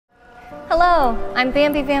Hello, I'm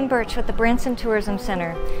Bambi Van Birch with the Branson Tourism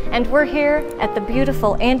Center, and we're here at the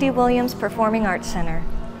beautiful Andy Williams Performing Arts Center.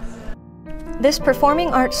 This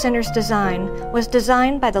Performing Arts Center's design was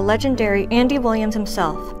designed by the legendary Andy Williams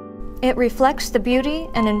himself. It reflects the beauty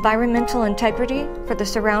and environmental integrity for the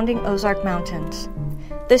surrounding Ozark Mountains.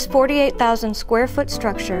 This 48,000 square foot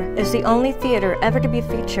structure is the only theater ever to be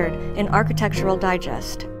featured in Architectural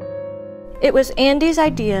Digest. It was Andy's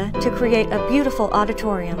idea to create a beautiful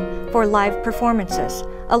auditorium for live performances,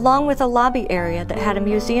 along with a lobby area that had a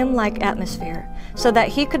museum-like atmosphere, so that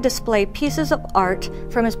he could display pieces of art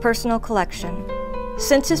from his personal collection.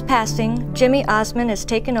 Since his passing, Jimmy Osmond has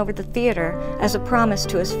taken over the theater as a promise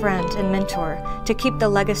to his friend and mentor to keep the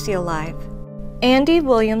legacy alive. Andy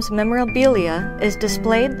Williams memorabilia is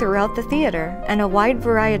displayed throughout the theater, and a wide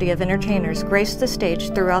variety of entertainers grace the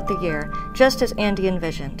stage throughout the year, just as Andy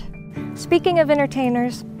envisioned. Speaking of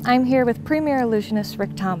entertainers, I'm here with premier illusionist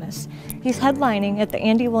Rick Thomas. He's headlining at the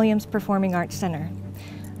Andy Williams Performing Arts Center.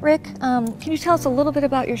 Rick, can you tell us a little bit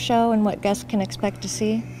about your show and what guests can expect to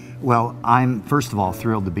see? Well, I'm first of all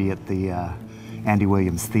thrilled to be at the Andy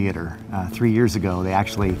Williams Theater. 3 years ago, they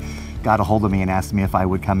actually got a hold of me and asked me if I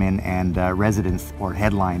would come in and residence or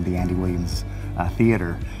headline the Andy Williams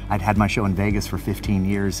Theater. I'd had my show in Vegas for 15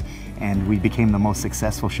 years, and we became the most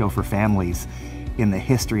successful show for families in the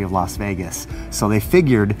history of Las Vegas. So they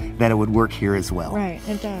figured that it would work here as well. Right,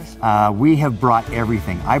 it does. We have brought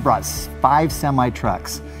everything. I brought 5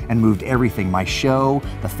 semi-trucks and moved everything, my show,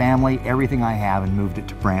 the family, everything I have, and moved it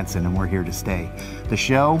to Branson, and we're here to stay. The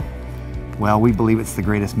show, well, we believe it's the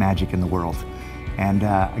greatest magic in the world. And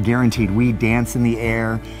guaranteed, we dance in the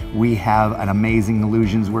air. We have an amazing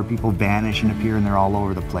illusions where people vanish and appear, and they're all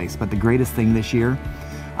over the place. But the greatest thing this year,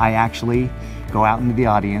 I actually go out into the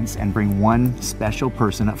audience and bring one special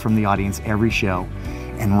person up from the audience every show.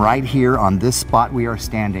 And right here on this spot we are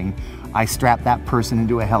standing, I strap that person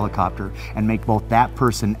into a helicopter and make both that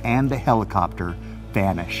person and the helicopter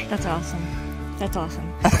vanish. That's awesome. That's awesome.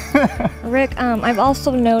 Rick, I've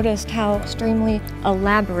also noticed how extremely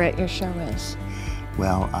elaborate your show is.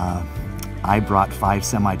 Well, I brought 5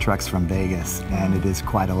 semi-trucks from Vegas, and it is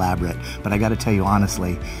quite elaborate. But I got to tell you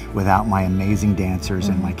honestly, without my amazing dancers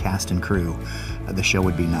and my cast and crew, the show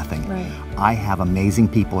would be nothing. Right. I have amazing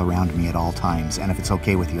people around me at all times, and if it's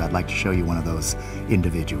okay with you, I'd like to show you one of those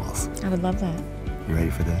individuals. I would love that. You ready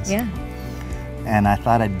for this? Yeah. And I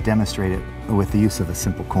thought I'd demonstrate it with the use of a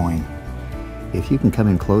simple coin. If you can come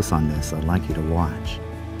in close on this, I'd like you to watch.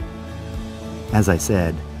 As I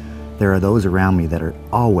said, there are those around me that are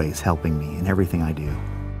always helping me in everything I do.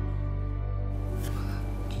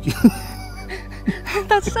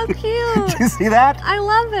 That's so cute. Did you see that? I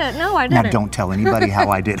love it. No, I didn't. Now don't tell anybody how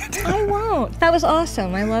I did it. I won't. That was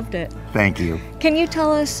awesome. I loved it. Thank you. Can you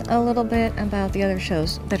tell us a little bit about the other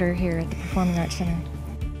shows that are here at the Performing Arts Center?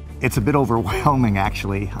 It's a bit overwhelming,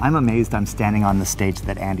 actually. I'm amazed I'm standing on the stage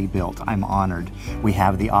that Andy built. I'm honored. We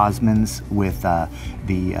have the Osmonds with the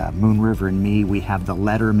Moon River and Me. We have the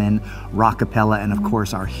Letterman, Rockapella, and of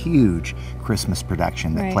course our huge Christmas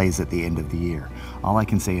production that plays at the end of the year. All I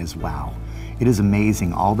can say is wow. It is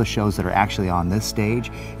amazing. All the shows that are actually on this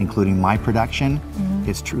stage, including my production,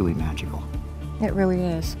 it's truly magical. It really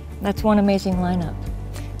is. That's one amazing lineup.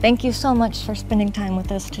 Thank you so much for spending time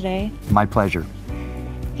with us today. My pleasure.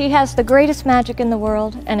 He has the greatest magic in the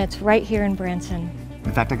world, and it's right here in Branson.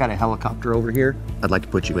 In fact, I got a helicopter over here. I'd like to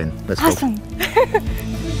put you in. Let's awesome. go.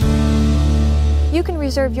 You can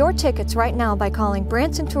reserve your tickets right now by calling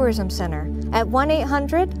Branson Tourism Center at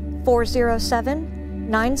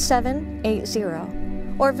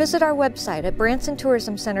 1-800-407-9780 or visit our website at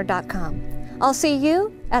bransontourismcenter.com. I'll see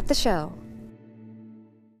you at the show.